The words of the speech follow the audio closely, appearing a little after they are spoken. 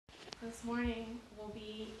this morning will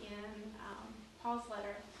be in Paul's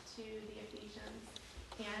letter to the Ephesians.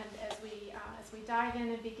 And as we dive in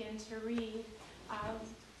and begin to read,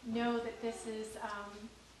 know that this is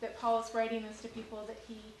that Paul is writing this to people that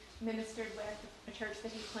he ministered with, a church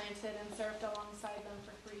that he planted and served alongside them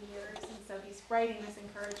for 3 years. And so he's writing this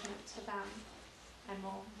encouragement to them. And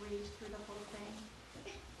we'll read through the whole thing.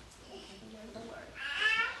 The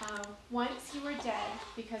Lord. Once you were dead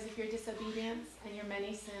because of your disobedience and your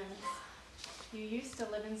many sins. You used to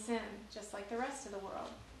live in sin, just like the rest of the world,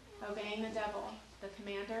 obeying the devil, the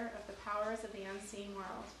commander of the powers of the unseen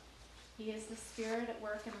world. He is the spirit at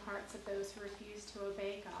work in the hearts of those who refuse to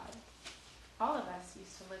obey God. All of us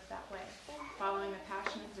used to live that way, following the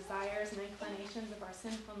passionate desires and inclinations of our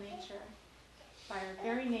sinful nature. By our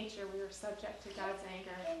very nature, we were subject to God's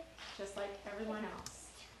anger, just like everyone else.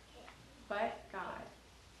 But God,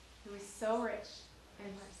 who is so rich in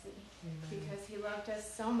mercy, because he loved us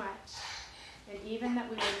so much, and even that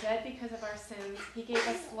we were dead because of our sins, he gave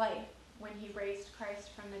us life when he raised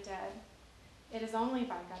Christ from the dead. It is only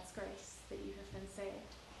by God's grace that you have been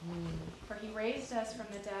saved. For he raised us from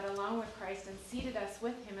the dead along with Christ and seated us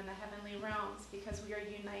with him in the heavenly realms because we are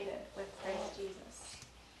united with Christ Jesus.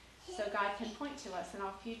 So God can point to us in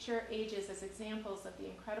all future ages as examples of the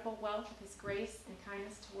incredible wealth of his grace and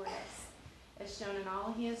kindness toward us, as shown in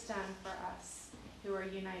all he has done for us who are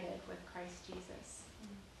united with Christ Jesus.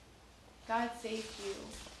 God saved you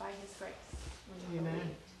by his grace when you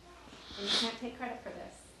believed. And you can't take credit for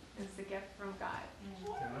this. It's a gift from God.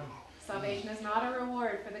 Salvation is not a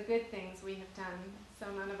reward for the good things we have done, so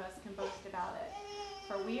none of us can boast about it.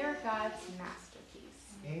 For we are God's masterpiece.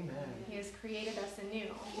 Amen. He has created us anew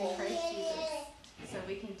in Christ Jesus, so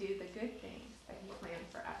we can do the good things that he planned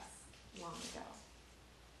for us long ago.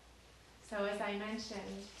 So as I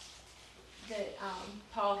mentioned, that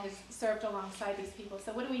Paul has served alongside these people.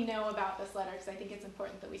 So what do we know about this letter? Because I think it's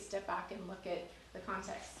important that we step back and look at the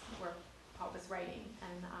context where Paul was writing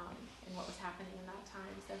and what was happening in that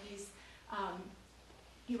time. So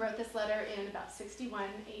he wrote this letter in about 61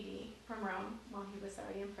 AD from Rome while he was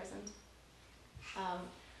already imprisoned.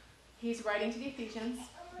 He's writing to the Ephesians,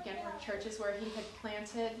 again, were churches where he had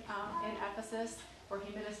planted in Ephesus, where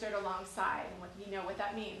he ministered alongside. And what you know what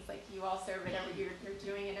that means. Like you all serve it every year. You're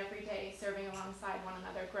doing it every day, serving alongside one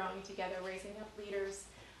another, growing together, raising up leaders,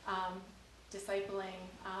 discipling,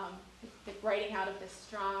 writing out of this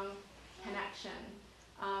strong connection.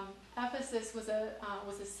 Ephesus was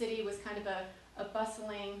a city, was kind of a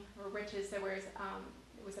bustling riches. There was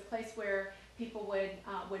it was a place where people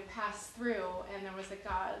would pass through, and there was a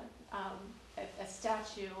god, a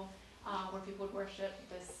statue where people would worship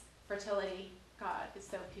this fertility god.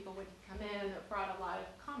 So people would come in, and it brought a lot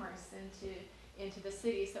of commerce into the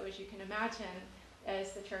city. So as you can imagine,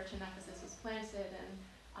 as the church in Ephesus was planted and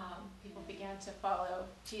people began to follow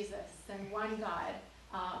Jesus and one God,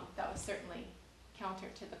 that was certainly counter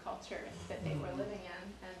to the culture that they were living in,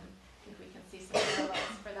 and I think we can see some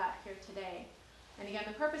parallels for that here today. And again,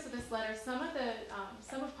 the purpose of this letter, some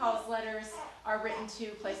of Paul's letters are written to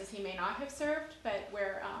places he may not have served, but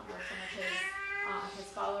where some of his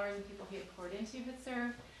followers and people he had poured into had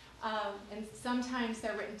served. And sometimes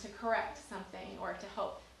they're written to correct something or to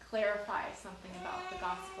help clarify something about the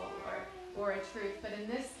gospel or a truth. But in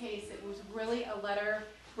this case, it was really a letter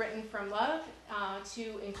written from love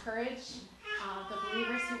to encourage the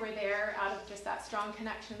believers who were there out of just that strong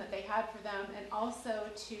connection that they had for them, and also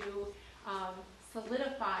to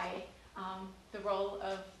solidify the role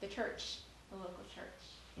of the church, the local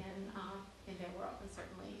church, in their world, and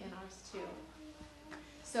certainly in ours too.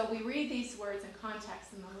 So we read these words in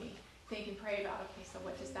context, and then we think and pray about, okay, so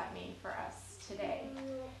what does that mean for us today?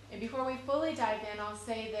 And before we fully dive in, I'll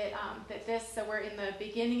say that so we're in the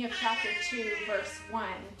beginning of chapter 2, verse 1.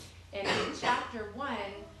 And in chapter 1,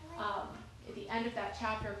 at the end of that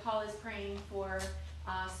chapter, Paul is praying for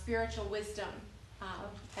spiritual wisdom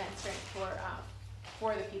and strength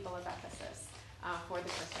for the people of Ephesus, for the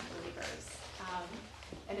Christian believers.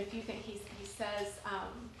 And a few things he says,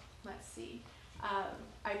 let's see.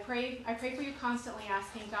 I pray for you constantly,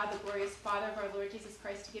 asking God, the glorious Father of our Lord Jesus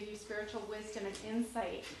Christ, to give you spiritual wisdom and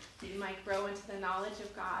insight that you might grow into the knowledge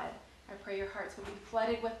of God. I pray your hearts will be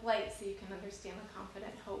flooded with light so you can understand the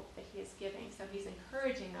confident hope that he is giving. So he's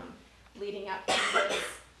encouraging them leading up to this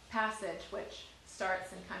passage, which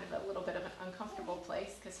starts in kind of a little bit of an uncomfortable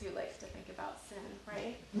place, because who likes to think about sin,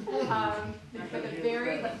 right? For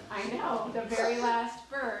the very last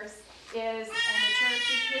verse is, and the church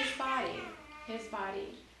is his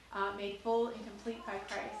body, made full and complete by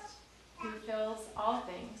Christ, who fills all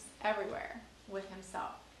things everywhere with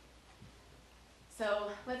himself.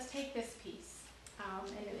 So let's take this piece.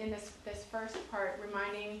 and in this first part,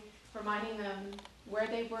 reminding them where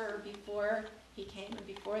they were before he came and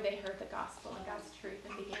before they heard the gospel and God's truth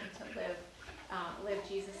and began to live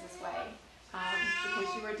Jesus' way.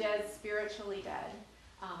 Because you were dead, spiritually dead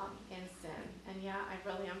in sin. And yeah, I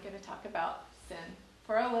really am going to talk about sin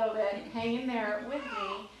for a little bit. Hang in there with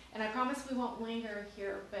me. And I promise we won't linger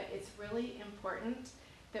here, but it's really important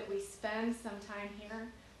that we spend some time here,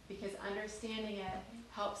 because understanding it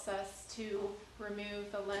helps us to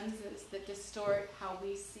remove the lenses that distort how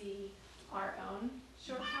we see our own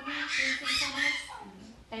shortcomings and sinfulness.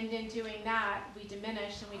 And in doing that, we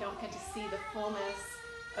diminish and we don't get to see the fullness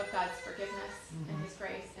of God's forgiveness and his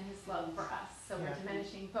grace and his love for us. So we're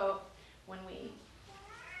diminishing both when we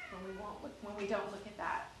don't look at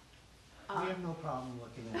that. We have no problem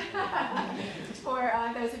looking at it. For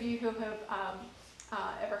those of you who have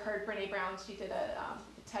ever heard Brene Brown, she did a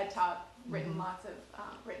TED Talk, written lots of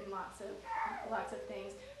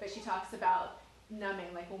things, but she talks about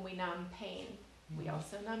numbing, like when we numb pain, we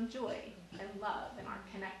also numb joy and love and our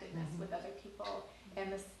connectedness with other people,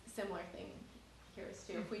 and the similar thing here is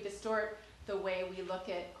too. If we distort the way we look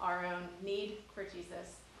at our own need for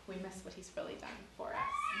Jesus, we miss what he's really done for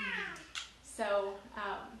us. So,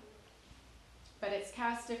 but it's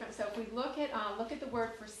cast different. So if we look at the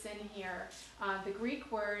word for sin here, the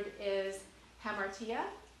Greek word is hamartia,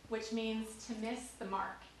 which means to miss the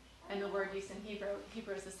mark. And the word used in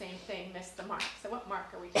Hebrew is the same thing, miss the mark. So what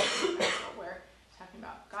mark are we talking about? Well, we're talking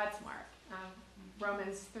about God's mark.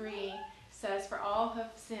 Romans 3 says, for all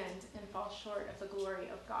have sinned and fall short of the glory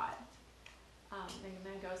of God. And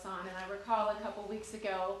then goes on. And I recall a couple weeks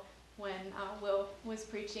ago when Will was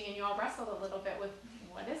preaching, and you all wrestled a little bit with,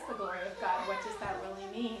 what is the glory of God? What does that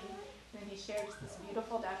really mean? And he shared this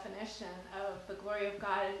beautiful definition of the glory of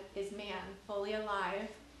God is man fully alive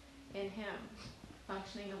in him,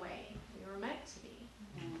 functioning the way we were meant to be.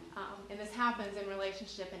 And this happens in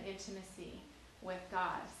relationship and intimacy with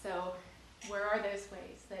God. So where are those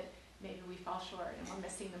ways that maybe we fall short and we're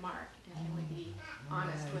missing the mark? And can we be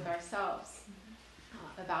honest with ourselves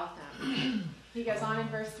about them? He goes on in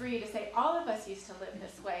verse 3 to say, all of us used to live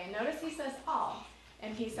this way. And notice he says all.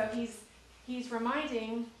 And he's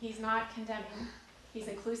reminding, he's not condemning. He's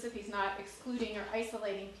inclusive. He's not excluding or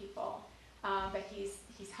isolating people. But he's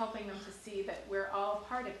helping them to see that we're all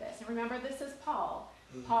part of this. And remember, this is Paul.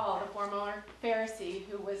 Paul, the former Pharisee,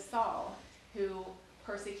 who was Saul, who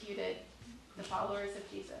persecuted the followers of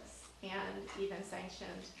Jesus and even sanctioned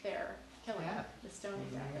their killing, the stoning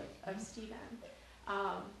death of Stephen.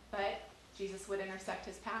 But Jesus would intersect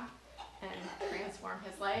his path and transform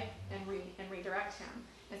his life and redirect him.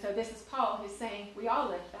 And so this is Paul who's saying we all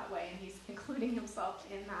live that way, and he's including himself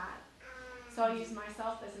in that. So I'll use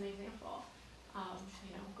myself as an example.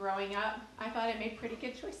 Growing up, I thought I made pretty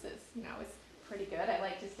good choices. It's pretty good. I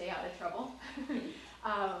like to stay out of trouble.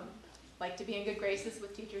 Like to be in good graces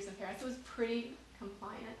with teachers and parents. It was pretty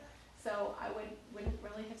compliant. So I wouldn't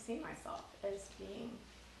really have seen myself as being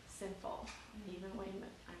sinful, even when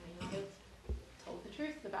I may not have told the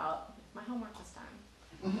truth about if my homework was done,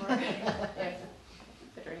 or if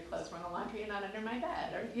the dirty clothes were in the laundry and not under my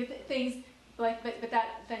bed, or things like. But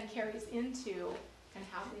that then carries into and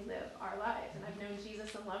how we live our lives. And I've known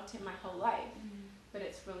Jesus and loved him my whole life, but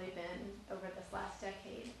it's really been over this last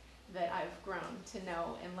decade that I've grown to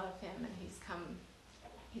know and love him, and he's come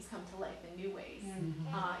to life in new ways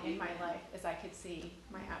in my life as I could see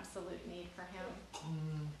my absolute need for him.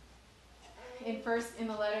 In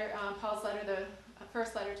the letter, Paul's letter, the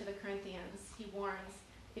first letter to the Corinthians, he warns,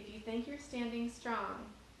 if you think you're standing strong,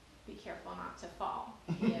 be careful not to fall.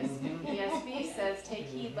 ESV says, take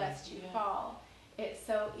heed lest you fall. It's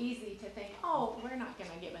so easy to think, oh, we're not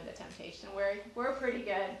going to give in to temptation. We're pretty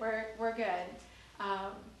good. We're good.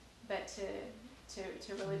 But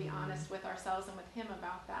to really be honest with ourselves and with him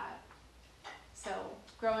about that. So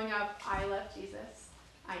growing up, I loved Jesus.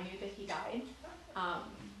 I knew that he died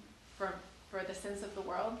for the sins of the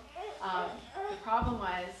world. The problem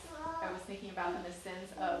was I was thinking about them as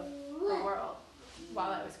sins of the world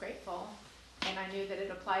while I was grateful. And I knew that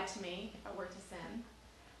it applied to me if I were to sin.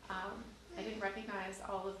 I didn't recognize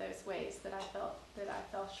all of those ways that I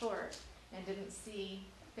fell short, and didn't see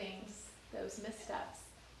things, those missteps,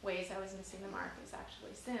 ways I was missing the mark was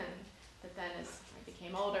actually sin. But then as I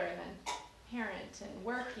became older and then parent and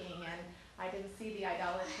working, and I didn't see the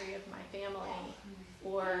idolatry of my family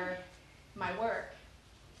or my work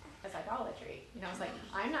as idolatry. I was like,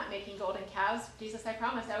 I'm not making golden calves. Jesus, I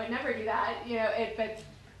promised I would never do that.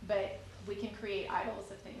 But we can create idols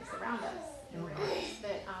of things around us and realize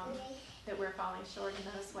that we're falling short in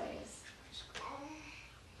those ways.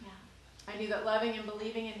 Yeah. I knew that loving and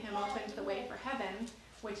believing in him opened the way for heaven,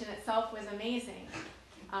 which in itself was amazing,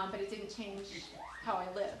 but it didn't change how I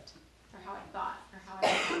lived, or how I thought, or how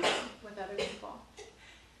I acted with other people.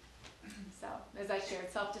 So, as I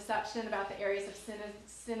shared, self-deception about the areas of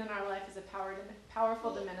sin in our life is a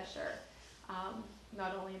powerful diminisher,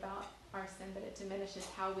 not only about our sin, but it diminishes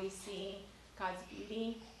how we see God's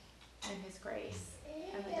beauty and his grace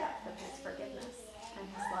and the depth of his forgiveness and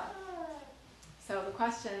his love. So the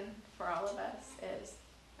question for all of us is,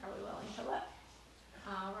 are we willing to look?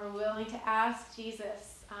 Are we willing to ask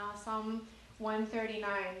Jesus? Psalm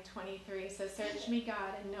 139:23 says, "Search me,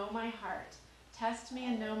 God, and know my heart. Test me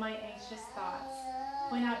and know my anxious thoughts.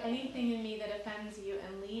 Point out anything in me that offends you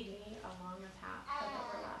and lead me along the path of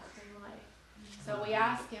everlasting life." So we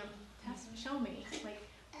ask him, show me. Like,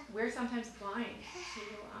 we're sometimes blind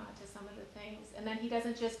to some of the things. And then he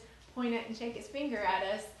doesn't just point it and shake his finger at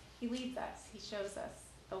us. He leads us. He shows us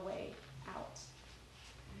the way out.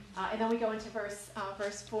 And then we go into verse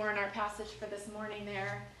 4 in our passage for this morning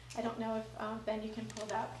there. I don't know if, Ben, you can pull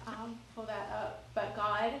that up. But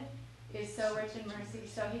God is so rich in mercy.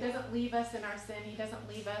 So he doesn't leave us in our sin. He doesn't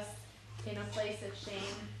leave us in a place of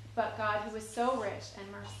shame. But God, who is so rich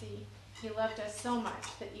in mercy, he loved us so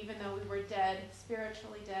much that even though we were dead,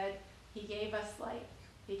 spiritually dead, he gave us life.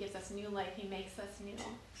 He gives us new life. He makes us new.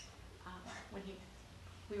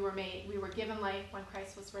 We were given life when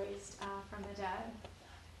Christ was raised from the dead.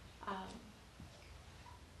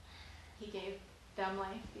 He gave them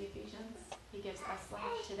life, the Ephesians. He gives us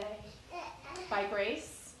life today. By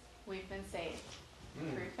grace, we've been saved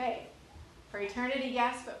through faith. For eternity,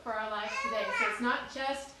 yes, but for our lives today. So it's not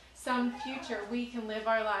just some future. We can live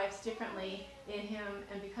our lives differently in him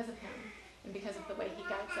and because of him and because of the way he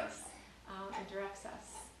guides us and directs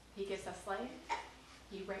us. He gives us life.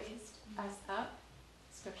 He raised us up.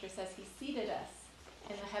 Scripture says he seated us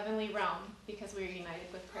in the heavenly realm because we are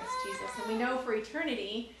united with Christ Jesus. And we know for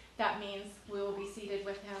eternity that means we will be seated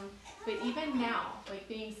with him. But even now, like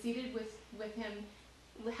being seated with him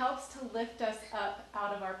helps to lift us up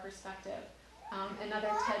out of our perspective. Another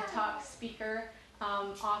TED Talk speaker,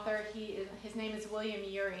 author, his name is William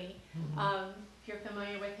Ury. If you're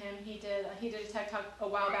familiar with him, he did a TED Talk a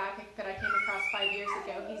while back that I came across 5 years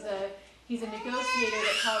ago. He's a negotiator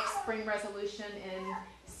that helps bring resolution in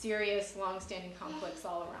serious, long-standing conflicts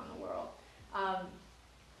all around the world.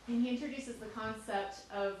 And he introduces the concept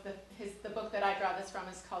of the book that I draw this from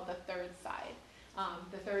is called The Third Side.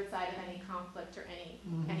 The third side of any conflict or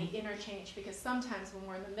any interchange, because sometimes when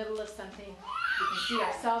we're in the middle of something, we can see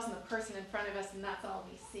ourselves and the person in front of us, and that's all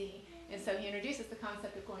we see. And so he introduces the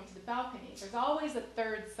concept of going to the balcony. There's always a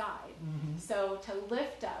third side. So to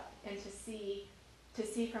lift up and to see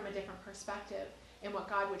from a different perspective. And what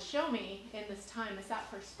God would show me in this time is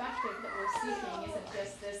that perspective that we're seeking isn't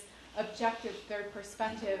just this objective third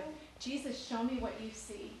perspective. Jesus, show me what you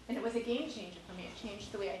see. And it was a game changer for me. It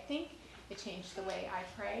changed the way I think. It changed the way I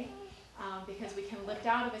pray, because we can lift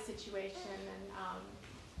out of a situation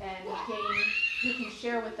and gain, he can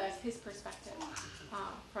share with us his perspective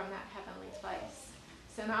from that heavenly place.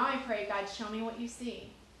 So now I pray, God, show me what you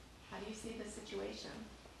see. How do you see this situation?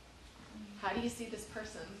 How do you see this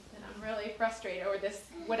person that I'm really frustrated, or this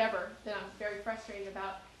whatever that I'm very frustrated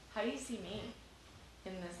about? How do you see me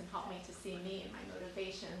in this, and help me to see me and my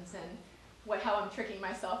motivations and how I'm tricking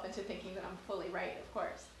myself into thinking that I'm fully right, of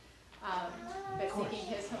course. But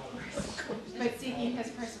seeking his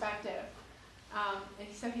perspective. And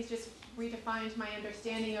so he's just redefined my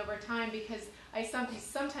understanding over time, because I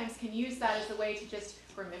sometimes can use that as a way to just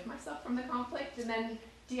remove myself from the conflict and then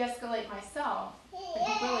de-escalate myself. But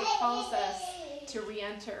he really calls us to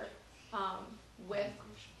re-enter with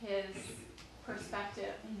his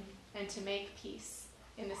perspective and to make peace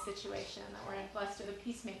in the situation that we're in. Blessed are the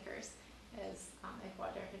peacemakers, as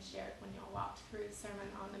Ecuador had shared when you all walked through the Sermon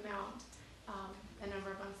on the Mount a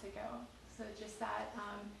number of months ago. So just that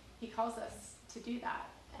he calls us to do that.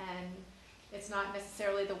 And it's not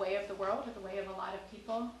necessarily the way of the world or the way of a lot of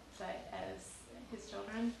people, but as his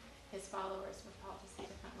children, his followers, we're called to see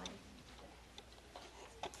differently.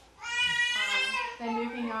 Then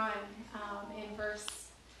moving on in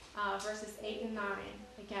verses 8 and 9,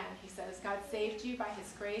 again, he says, God saved you by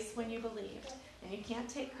his grace when you believed. And you can't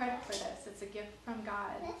take credit for this. It's a gift from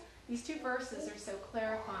God. These two verses are so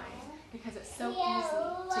clarifying because it's so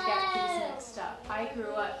easy to get these mixed up. I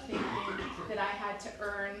grew up thinking that I had to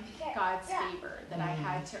earn God's favor, that I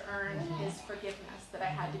had to earn his forgiveness, that I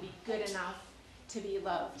had to be good enough to be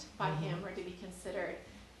loved by him or to be considered.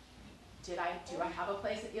 Do I have a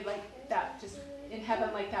place like that? Just in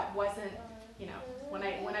heaven, like that wasn't,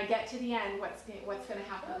 when I get to the end, what's going to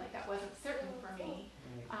happen? Like that wasn't certain for me.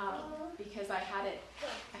 because I had it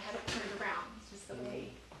turned around. It's just the way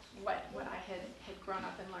what I had grown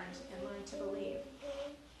up and learned to believe.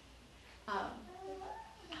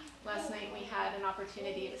 Last night we had an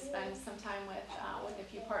opportunity to spend some time with a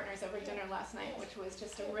few partners over dinner last night, which was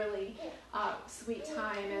just a really sweet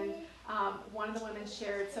time. And one of the women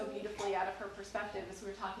shared so beautifully out of her perspective as we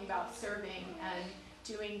were talking about serving and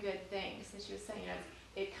doing good things. And she was saying,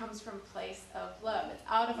 it comes from a place of love. It's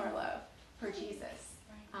out of our love for Jesus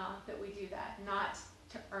that we do that, not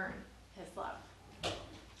to earn his love.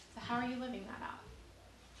 So how are you living that out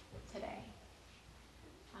today?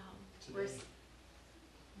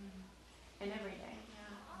 And every day.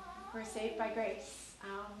 Yeah. We're saved by grace.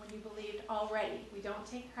 When you believed already, we don't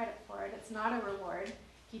take credit for it. It's not a reward.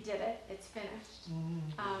 He did it. It's finished.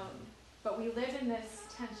 But we live in this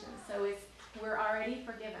tension. So we're already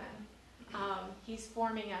forgiven. He's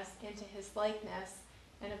forming us into his likeness.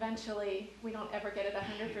 And eventually, we don't ever get it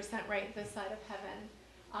 100% right this side of heaven.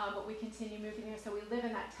 But we continue moving there. So we live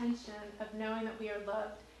in that tension of knowing that we are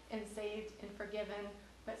loved and saved and forgiven,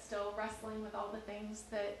 but still wrestling with all the things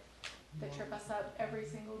that trip us up every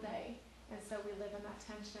single day. And so we live in that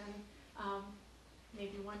tension.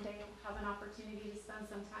 Maybe one day we'll have an opportunity to spend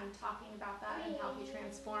some time talking about that and how he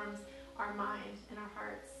transforms our mind and our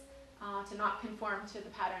hearts to not conform to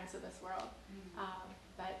the patterns of this world,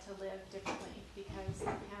 but to live differently because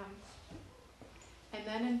of him. And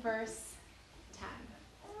then in verse 10,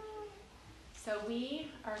 so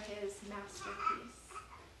we are his masterpiece.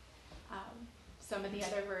 Some of the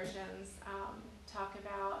other versions talk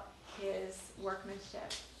about his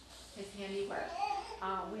workmanship, his handiwork.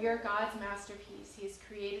 We are God's masterpiece. He has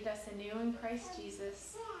created us anew in Christ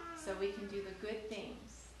Jesus so we can do the good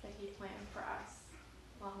things that he planned for us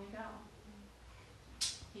long ago.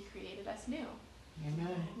 He created us new.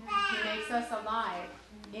 Amen. He makes us alive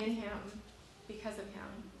in him because of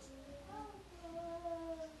him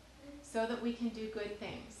so that we can do good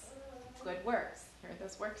things, good works. Here are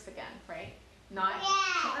those works again, right? Not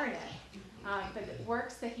to earn it, but the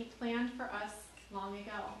works that he planned for us long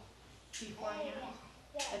ago, beforehand,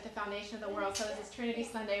 at the foundation of the world. So this is Trinity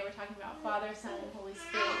Sunday. We're talking about Father, Son, and Holy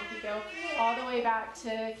Spirit. If you go all the way back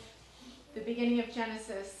to the beginning of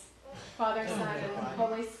Genesis, Father, Son, and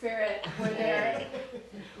Holy Spirit were there.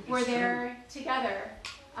 We're there together.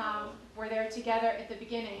 We're there together at the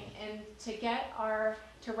beginning, and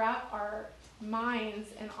to wrap our minds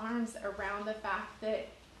and arms around the fact that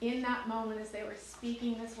in that moment, as they were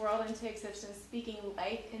speaking this world into existence, speaking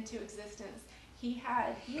life into existence, he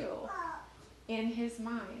had you in his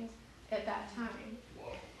mind at that time.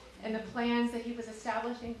 And the plans that he was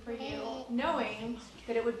establishing for you, knowing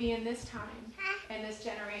that it would be in this time and this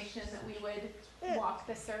generation that we would walk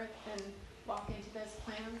this earth and walk into those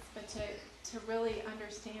plans, but to really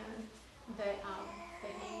understand that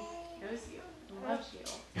he knows you and loves you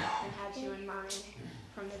and had you in mind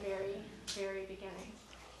from the very, very beginning.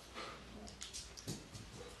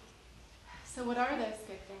 So what are those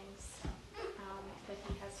good things that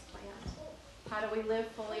he has planned? How do we live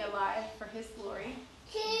fully alive for his glory?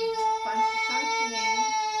 Functioning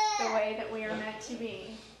the way that we are meant to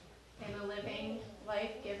be in a living,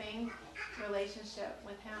 life-giving relationship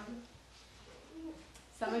with him.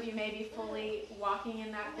 Some of you may be fully walking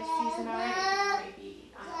in that this season already.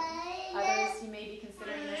 Maybe others, you may be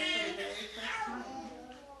considering this for the very first time.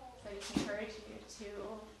 So I just encourage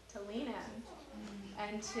you to lean in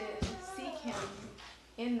and to seek him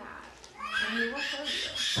in that. And he will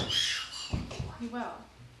show you. He will.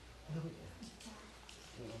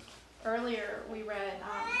 Earlier we read,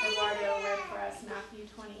 Eduardo read for us Matthew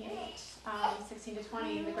 28, 16 to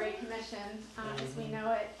 20, the Great Commission, as we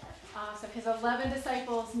know it. So his 11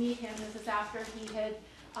 disciples meet him. This is after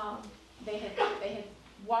they had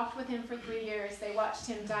walked with him for 3 years. They watched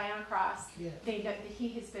him die on a cross. Yeah. They know that he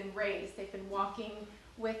has been raised. They've been walking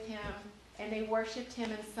with him, and they worshipped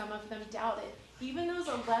him, and some of them doubted. Even those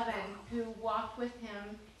 11 who walked with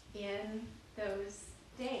him in those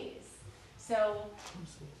days. So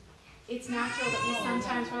it's natural that we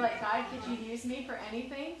sometimes we're like, God, could you use me for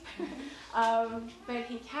anything? But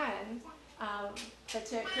he can. But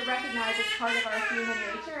to recognize it's part of our human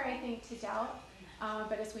nature, I think, to doubt.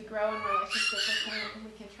 But as we grow in relationship with him,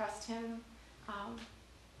 we can trust him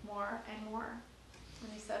more and more.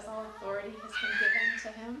 When he says all authority has been given to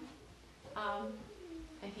him,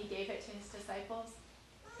 and he gave it to his disciples,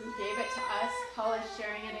 who gave it to us. Paul is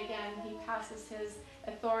sharing it again. He passes his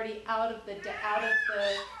authority out of the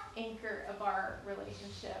anchor of our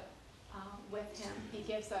relationship with him. He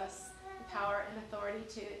gives us the power and authority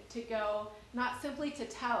to go, not simply to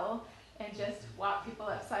tell and just whop people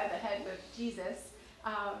upside the head with Jesus,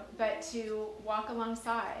 but to walk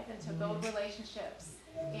alongside and to build relationships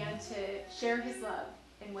and to share his love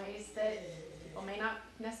in ways that people may not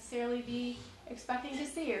necessarily be expecting to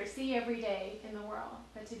see or see every day in the world,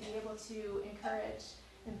 but to be able to encourage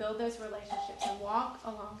and build those relationships and walk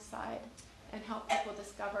alongside and help people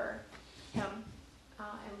discover him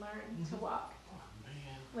and learn to walk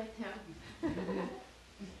with him.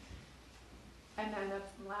 And then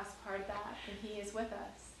the last part of that, and he is with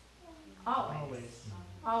us always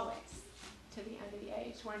to the end of the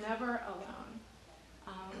age. We're never alone.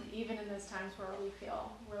 Even in those times where we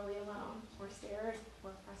feel really alone, we're scared,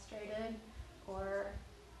 we're frustrated, or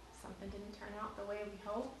something didn't turn out the way we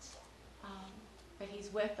hoped. But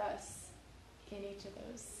he's with us in each of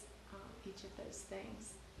those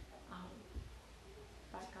things.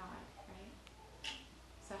 By God, right?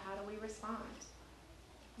 So how do we respond?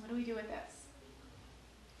 What do we do with this?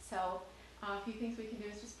 So a few things we can do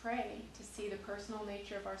is just pray to see the personal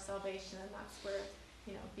nature of our salvation, and that's where,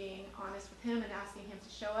 being honest with him and asking him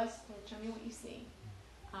to show us, Lord, show me what you see,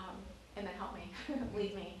 and then help me,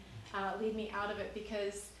 lead me out of it,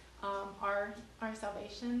 because our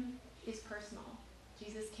salvation is personal.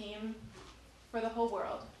 Jesus came for the whole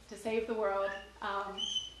world, to save the world,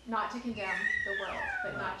 not to condemn the world,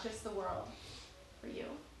 but not just the world, for you,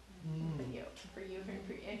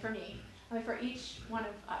 and for me, for each one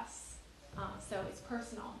of us. So it's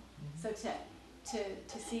personal. So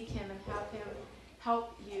to seek him and have him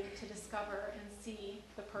help you to discover and see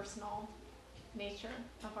the personal nature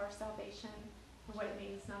of our salvation and what it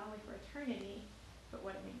means not only for eternity, but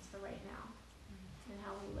what it means for right now and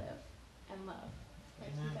how we live and love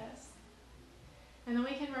like he does. And then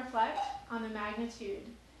we can reflect on the magnitude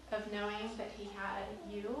of knowing that he had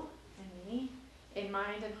you and me in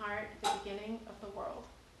mind and heart at the beginning of the world,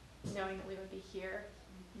 knowing that we would be here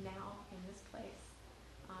now in this place,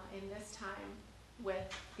 in this time,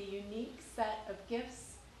 with the unique set of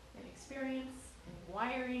gifts and experience and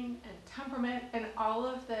wiring and temperament and all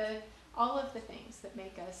of the things that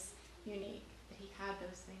make us unique, that he had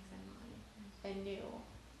those things in mind and knew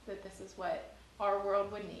that this is what our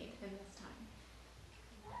world would need in this time.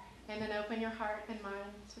 And then open your heart and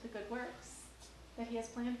mind to the good works that he has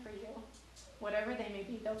planned for you. Whatever they may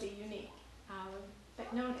be, they'll be unique.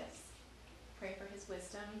 But notice, pray for his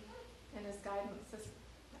wisdom and his guidance.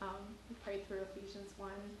 We prayed through Ephesians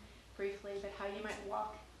 1 briefly, but how you might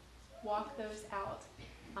walk those out,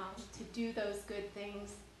 to do those good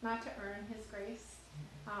things, not to earn his grace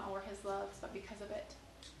or his love, but because of it.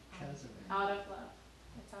 Out of love.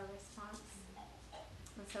 That's our response.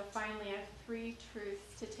 And so finally, I have 3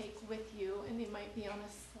 truths to take with you, and they might be on a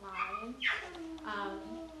slide,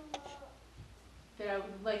 that I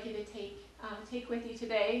would like you to take with you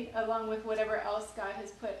today, along with whatever else God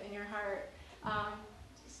has put in your heart.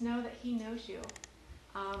 Just know that he knows you,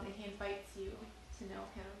 and he invites you to know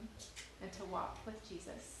him and to walk with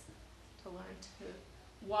Jesus, to learn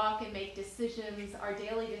to walk and make decisions, our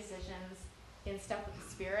daily decisions, in step with the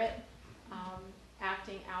Spirit,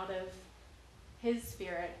 acting out of his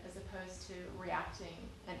Spirit as opposed to reacting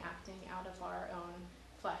and acting out of our own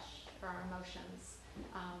flesh or our emotions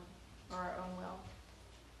or our own will.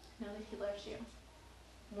 Know that he loves you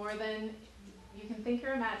more than you can think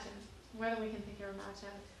or imagine, more than we can think or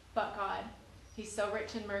imagine. But God, he's so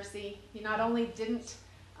rich in mercy. He not only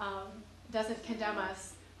doesn't condemn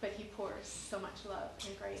us, but he pours so much love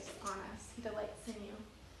and grace on us. He delights in you.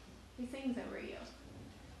 He sings over you.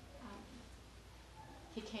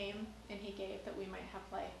 He came and he gave that we might have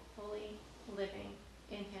life, fully living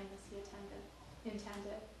in him as he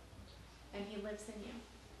intended. And he lives in you.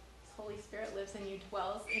 His Holy Spirit lives in you,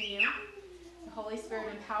 dwells in you. The Holy Spirit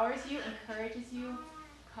empowers you, encourages you,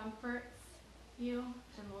 comforts you,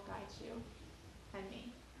 and will guide you and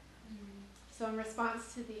me. So in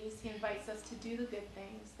response to these, he invites us to do the good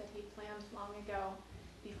things that he planned long ago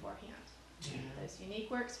beforehand. Those unique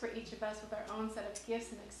works for each of us with our own set of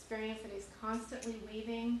gifts and experience that he's constantly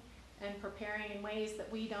weaving and preparing in ways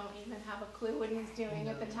that we don't even have a clue what he's doing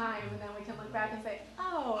at the time. And then we can look back and say,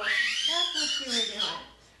 oh, that's what you were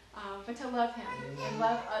doing. But to love him and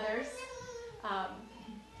love others,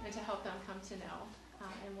 and to help them come to know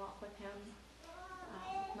and walk with him.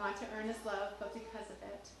 Not to earn his love, but because of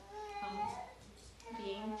it.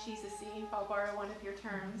 Being Jesus-y, I'll borrow one of your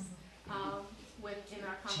terms, within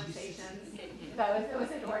our conversations. That was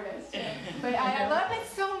adorative too. But I love it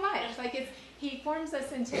so much. Like he forms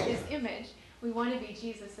us into his image. We want to be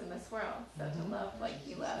Jesus in this world. So to love like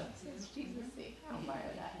he loves is Jesus-y. I'll borrow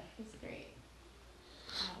that. It's great.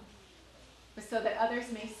 But so that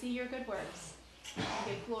others may see your good works and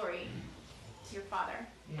give glory to your Father.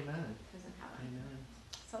 Amen. Who's in heaven. Amen.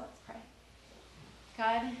 So let's pray.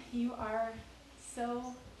 God, you are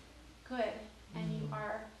so good, and you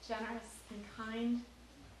are generous and kind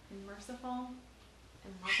and merciful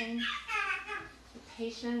and loving. You're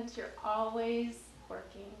patient. You're always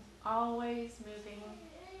working, always moving,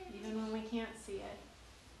 even when we can't see it,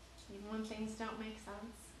 even when things don't make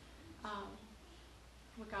sense.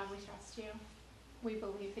 Well, God, we trust you. We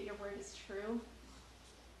believe that your word is true.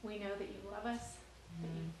 We know that you love us, that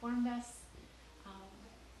you formed us,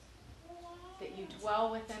 that you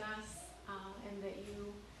dwell within us, and that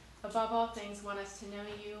you, above all things, want us to know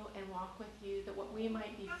you and walk with you, that what we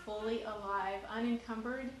might be fully alive,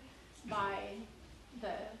 unencumbered by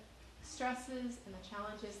the stresses and the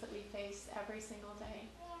challenges that we face every single day.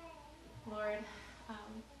 Lord,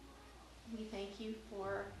 we thank you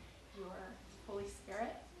for your Holy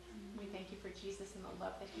Spirit. We thank you for Jesus and the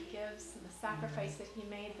love that he gives and the sacrifice that he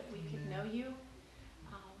made that we could know you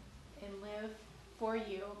and live for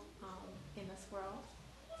you in this world.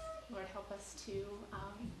 Lord, help us to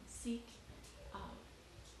seek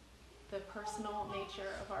the personal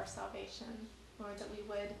nature of our salvation. Lord, that we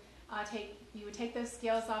would you would take those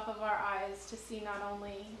scales off of our eyes to see not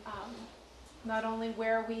only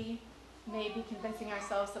where we may be convincing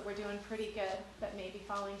ourselves that we're doing pretty good, but maybe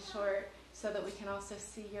falling short, so that we can also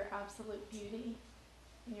see your absolute beauty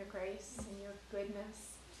and your grace and your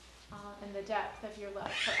goodness and the depth of your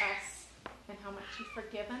love for us and how much you've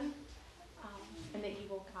forgiven and that you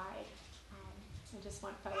will guide. I just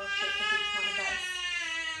want fellowship with each one of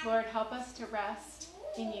us. Lord, help us to rest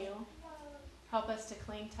in you. Help us to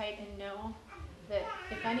cling tight and know that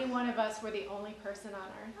if any one of us were the only person on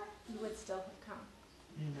earth, you would still have come.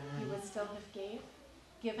 Amen. You would still have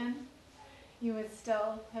given. You would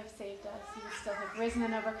still have saved us. You would still have risen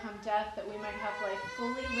and overcome death, that we might have life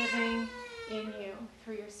fully living in you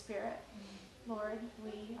through your Spirit. Lord,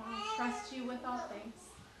 we trust you with all things.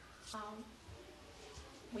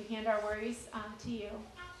 We hand our worries to you,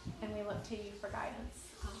 and we look to you for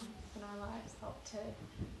guidance in our lives.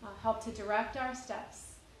 Help to direct our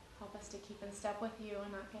steps. Help us to keep in step with you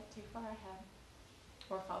and not get too far ahead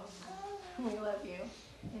or fall behind. We love you.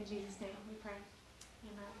 In Jesus' name we pray.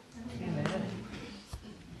 Amen. Amen.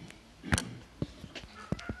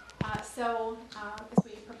 So as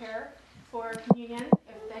we prepare for communion,